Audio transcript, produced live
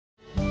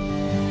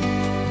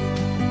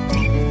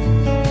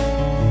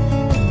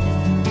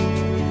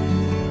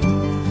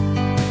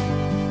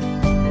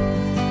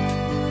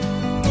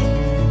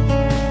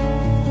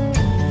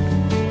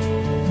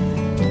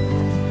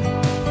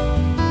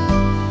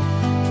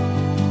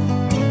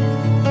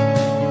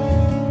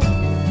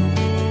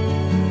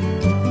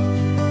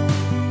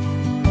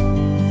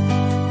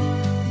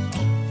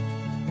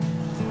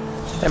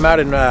I'm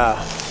out in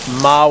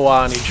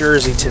Mahwah, New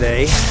Jersey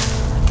today,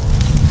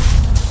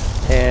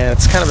 and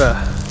it's kind of a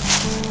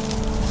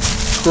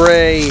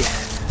gray,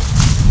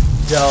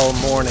 dull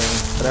morning,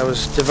 but I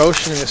was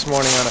devotioning this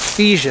morning on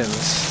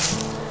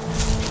Ephesians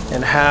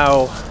and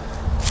how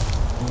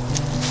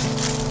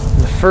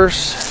in the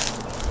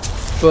first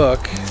book,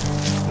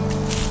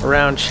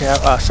 around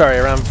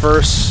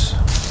verse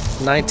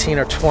 19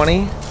 or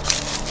 20,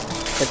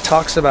 it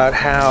talks about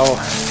how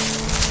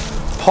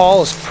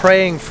Paul is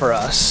praying for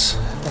us,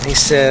 and he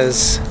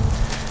says,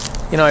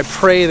 I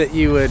pray that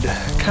you would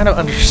kind of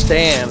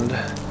understand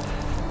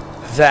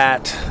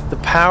that the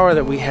power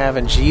that we have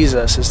in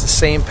Jesus is the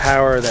same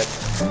power that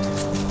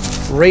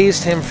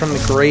raised him from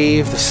the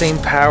grave, the same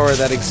power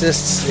that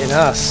exists in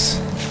us.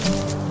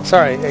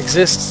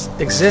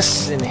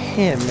 Exists in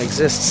him,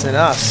 exists in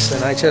us.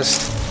 And I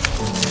just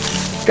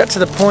got to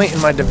the point in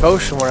my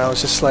devotion where I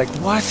was just like,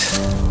 what?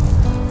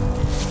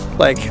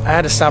 Like, I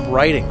had to stop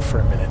writing for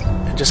a minute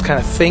and just kind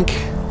of think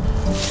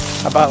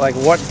about like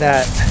what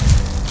that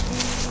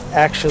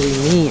actually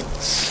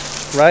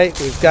means, right?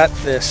 We've got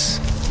this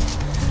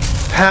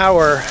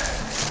power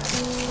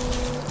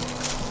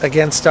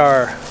against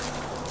our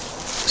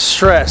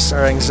stress,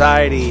 our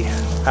anxiety,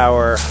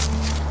 our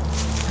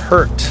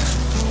hurt,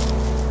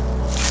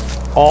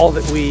 all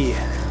that we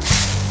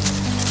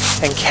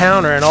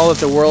encounter and all that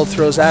the world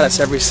throws at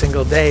us every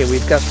single day.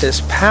 We've got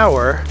this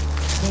power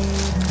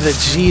that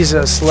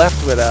Jesus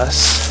left with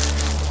us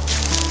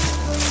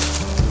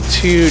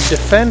to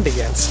defend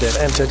against it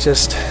and to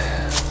just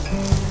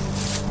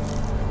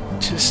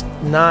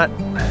not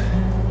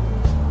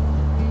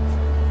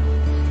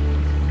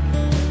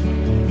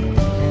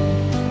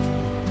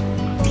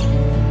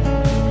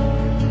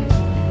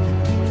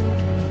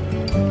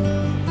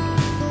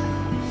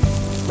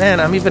man,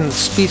 I'm even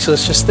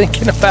speechless just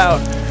thinking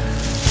about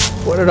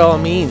what it all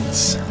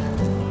means.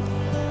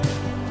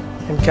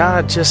 And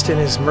God, just in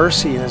his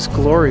mercy and his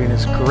glory and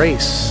his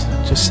grace,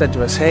 just said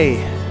to us, hey,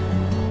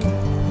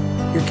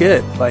 you're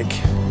good. Like,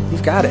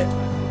 you've got it.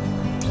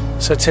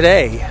 So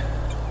today,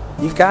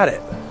 you've got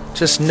it.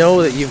 Just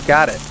know that you've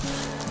got it.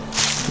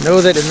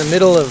 Know that in the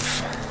middle of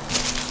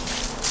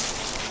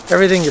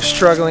everything you're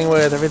struggling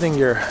with, everything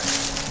that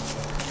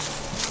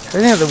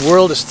the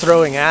world is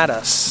throwing at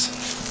us,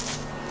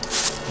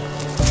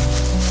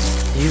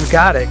 you've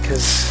got it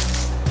because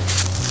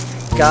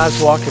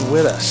God's walking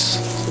with us.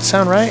 Does that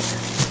sound right?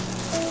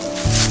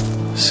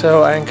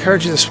 So I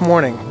encourage you this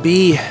morning,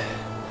 be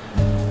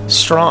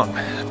strong,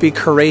 be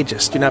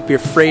courageous, do not be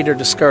afraid or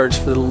discouraged,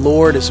 for the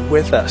Lord is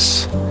with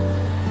us.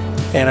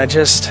 And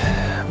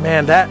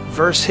that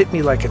verse hit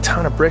me like a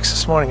ton of bricks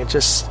this morning. It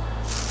just,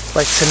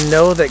 like, to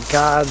know that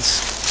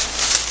God's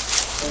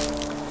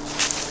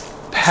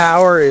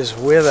power is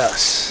with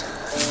us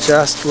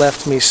just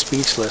left me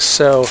speechless.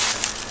 So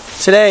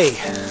today,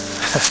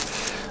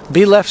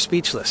 be left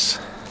speechless.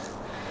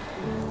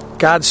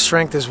 God's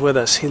strength is with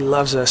us. He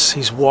loves us.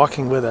 He's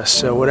walking with us.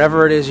 So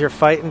whatever it is you're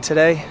fighting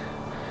today,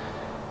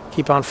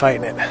 keep on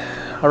fighting it.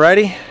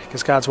 Alrighty?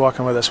 Because God's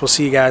walking with us. We'll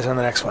see you guys on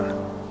the next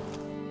one.